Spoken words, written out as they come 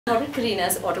What would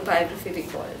Kareena's autobiography be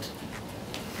called?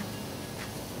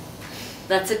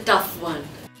 That's a tough one.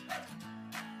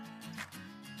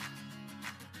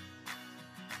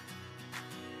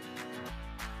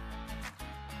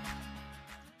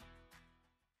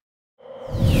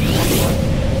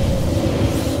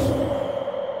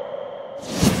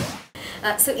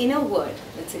 So in a word,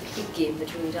 it's a quick game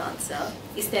that you need to answer.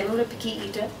 Is Taimur a picky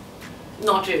eater?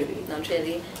 Not really. Not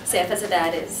really. Saif as a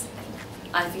dad is?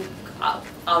 I think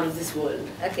out of this world.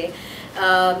 Okay.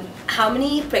 How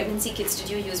many pregnancy kits did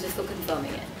you use before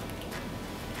confirming it?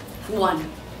 One.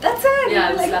 That's it! Yeah,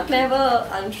 I was like lucky. never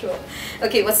unsure.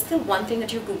 Okay, what's the one thing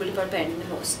that you Googled about parenting the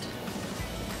most?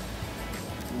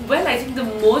 Well, I think the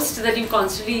most that you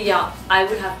constantly, I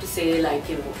would have to say like,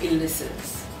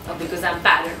 illnesses. Because I'm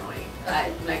paranoid.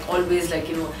 I'm like always like,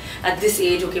 at this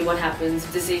age, okay, what happens?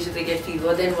 This age, if they get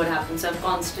fever, then what happens? So I'm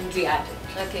constantly at it.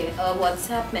 Okay, a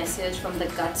WhatsApp message from the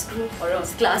guts group or a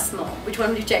class mom? Which one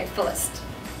would you check first?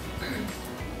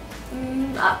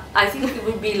 I think it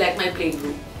would be like my play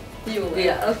group. You will.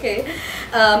 Yeah. Okay.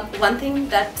 One thing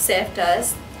that Saif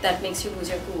does that makes you lose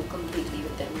your cool completely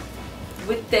with them?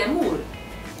 With Taimur?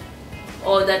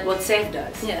 Or that what Saif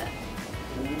does? Yeah.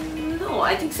 No,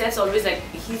 I think Saif's always like,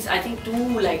 he's I think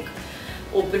too like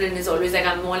open and is always like,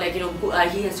 I'm more like,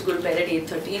 he has to go to bed at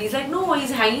 8:30 and he's like, no,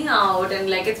 he's hanging out and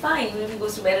like it's fine, even if he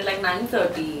goes to bed at like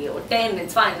 9:30 or 10,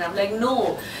 it's fine. And I'm like,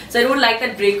 no. So I don't like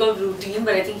that break of routine,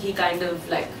 but I think he kind of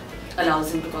like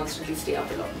allows him to constantly stay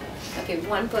up a lot more. Okay,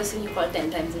 one person you call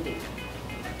 10 times a day.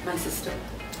 My sister.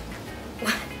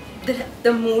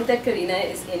 The mood that Kareena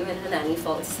is in when her nanny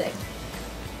falls sick.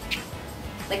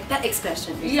 Like that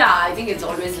expression. Yeah, I think it's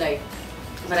always like,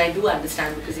 but I do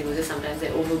understand because just sometimes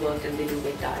they're overworked and they do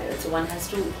get tired. So one has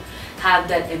to have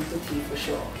that empathy for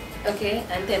sure. Okay,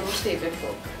 and Taimur's favorite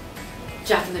book?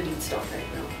 Jack and the Beanstalk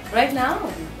right now. Right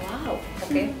now? Wow.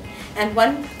 Okay. And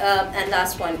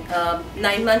last one,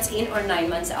 9 months in or 9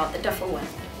 months out, the tougher one?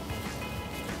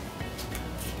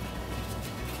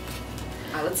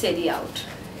 I would say the out.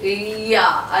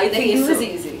 Yeah, I The think in was so.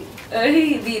 easy.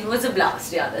 The in was a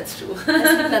blast, yeah, that's true.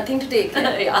 Nothing to take in.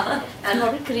 Yeah. And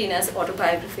what would Kareena's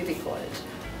autobiography be called?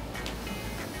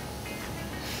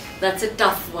 That's a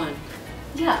tough one.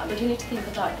 Yeah, but you need to think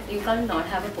about it. You can't not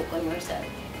have a book on yourself.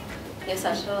 You're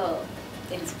such a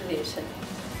inspiration.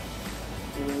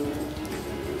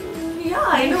 Yeah,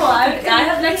 I know. I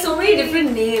have like so many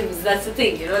different names. That's the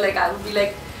thing, like I would be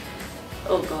like,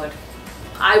 oh god.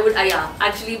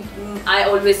 Actually, I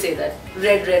always say that.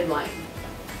 Red wine.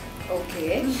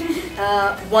 Okay.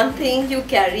 One thing you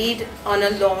carried on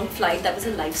a long flight that was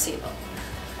a lifesaver.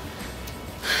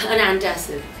 An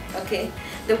antacid. Okay.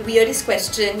 The weirdest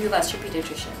question you've asked your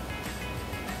pediatrician.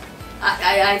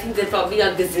 I think there probably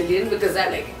are a gazillion because I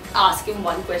like ask him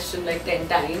one question like 10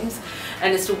 times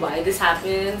and as to why this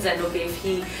happens, and okay, if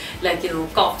he like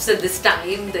coughs at this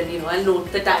time, then I'll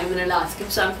note the time and I'll ask him.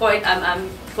 So I'm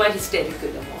quite hysterical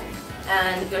a mom.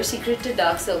 And your secret to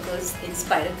dark circles in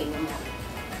spite of being a mom.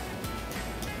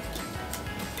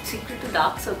 Secret to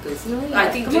dark circles? No, yeah. I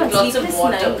think Come drink on, lots of sleepless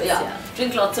water. nights, yeah.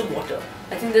 Drink lots of water.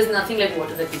 I think there's nothing like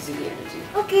water that gives you the energy.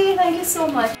 Okay, thank you so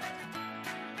much.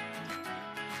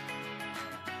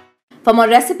 For more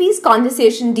recipes,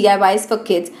 conversation, DIYs for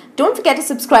kids, don't forget to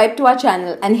subscribe to our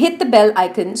channel and hit the bell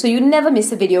icon so you never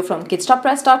miss a video from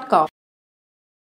kidstoppress.com.